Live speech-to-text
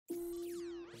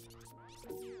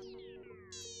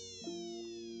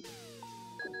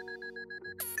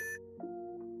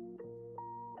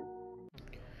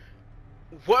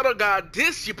What up, guys?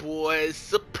 This your boy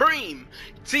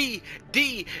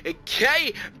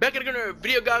SupremeTDK back in another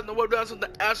video, guys. No, what doing something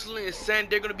absolutely insane.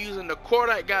 They're gonna be using the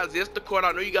CORDITE, guys. Yes, the CORDITE.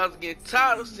 I know you guys are getting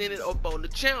tired of seeing it up on the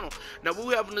channel. Now, what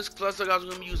we have in this class, guys,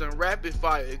 we're gonna be using rapid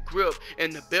fire, grip,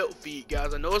 and the belt feed,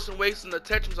 guys. I know it's some wasting the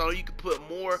attachments. I know you can put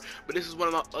more, but this is one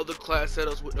of my other class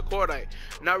setups with the CORDITE.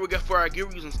 Now we got for our gear,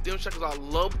 we're using stem shockers. I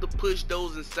love to push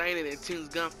those insane and intense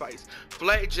gunfights.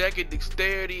 Flat jacket,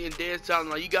 dexterity, and dead silence.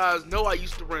 Now, you guys know I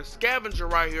used to run scavenger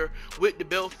right here with the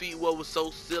belt feed. What was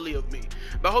so silly of me.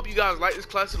 But I hope you guys like this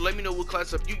class. So let me know what class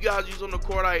setup you guys use on the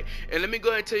CORDITE, and let me go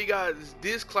ahead and tell you guys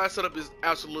this class setup is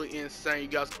absolutely insane. You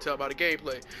guys can tell by the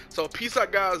gameplay. So peace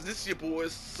out, guys. This is your boy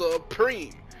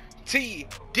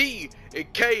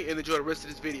SupremeTDK, and enjoy the rest of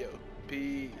this video.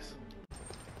 Peace.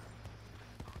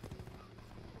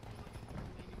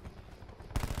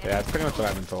 Yeah, that's pretty much what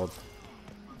I've been told.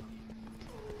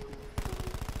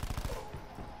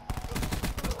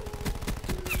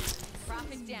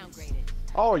 Downgraded.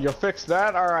 Oh, you fixed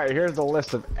that? Alright, here's the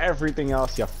list of everything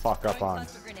else you fuck up on.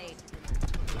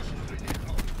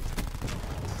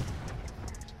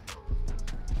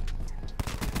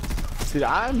 Dude,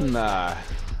 I'm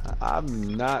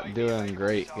not doing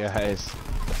great, guys.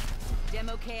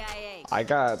 Demo KIA. I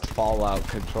got Fallout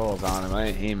controls on and my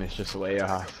aim is just way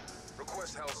off.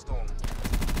 Request Hellstorm.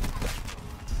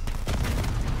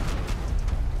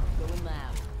 Going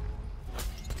loud.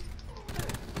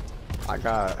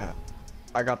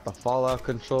 I got the Fallout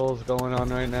controls going on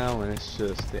right now, and it's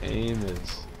just the aim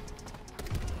is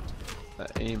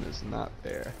not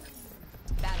there.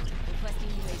 Battery requesting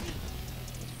UAV.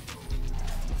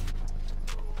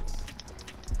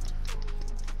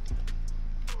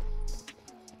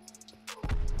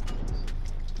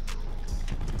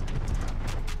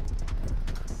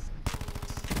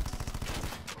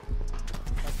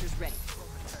 Cluster's ready.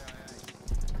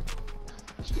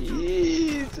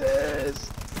 Jesus!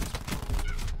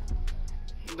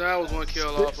 That was one kill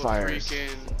off a Spitfires.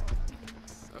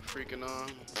 freaking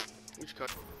which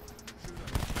cut?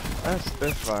 That's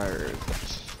Spitfires.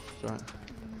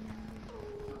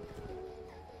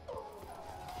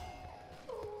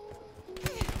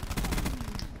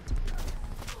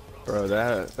 Bro,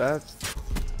 that's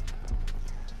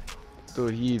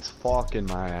dude, he's fucking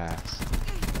my ass.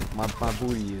 My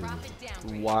booty is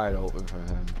wide open for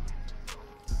him.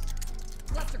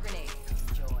 Cluster grenade.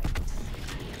 Enjoy.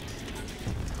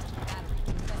 Battery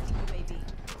requesting UAV.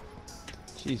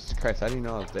 Jesus Christ, I didn't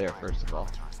know I was there, first of all.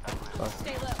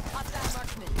 Stay low. Hostile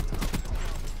marksman.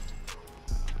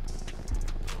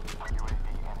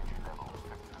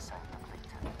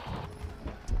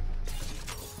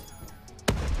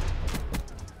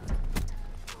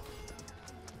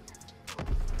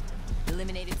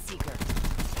 Eliminated seeker.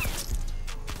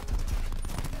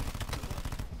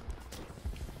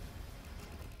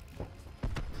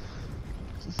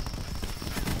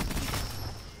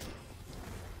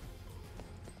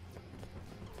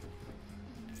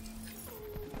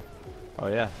 Oh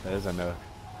yeah, that is a no.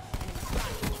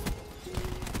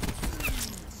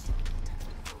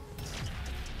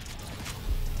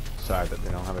 Sorry that they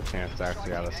don't have a chance to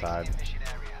actually have a side.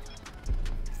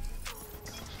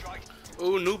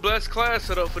 Oh, new blessed class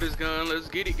set up for this gun. Let's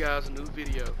get it, guys. A new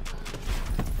video.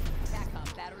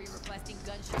 Backcom battery requesting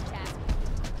gunship task.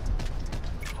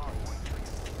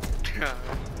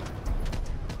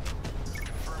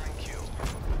 Confirming kill.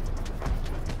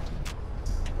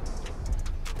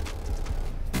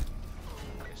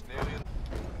 It's nearly.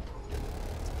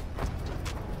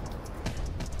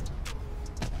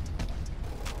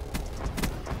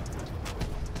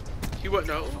 He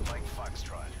wasn't out. Like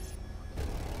Foxtrot.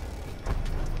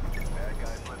 Bad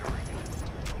guy obliterated.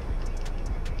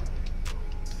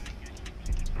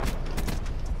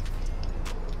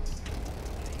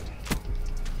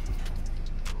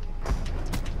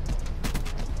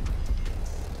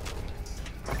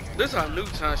 This how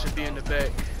Newtown should be in the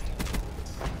back.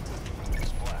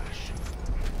 Splash.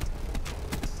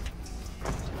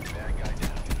 Bad guy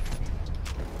down.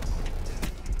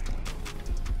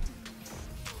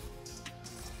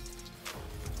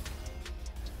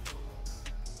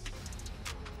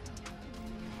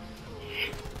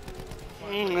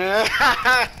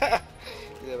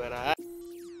 Yeah, but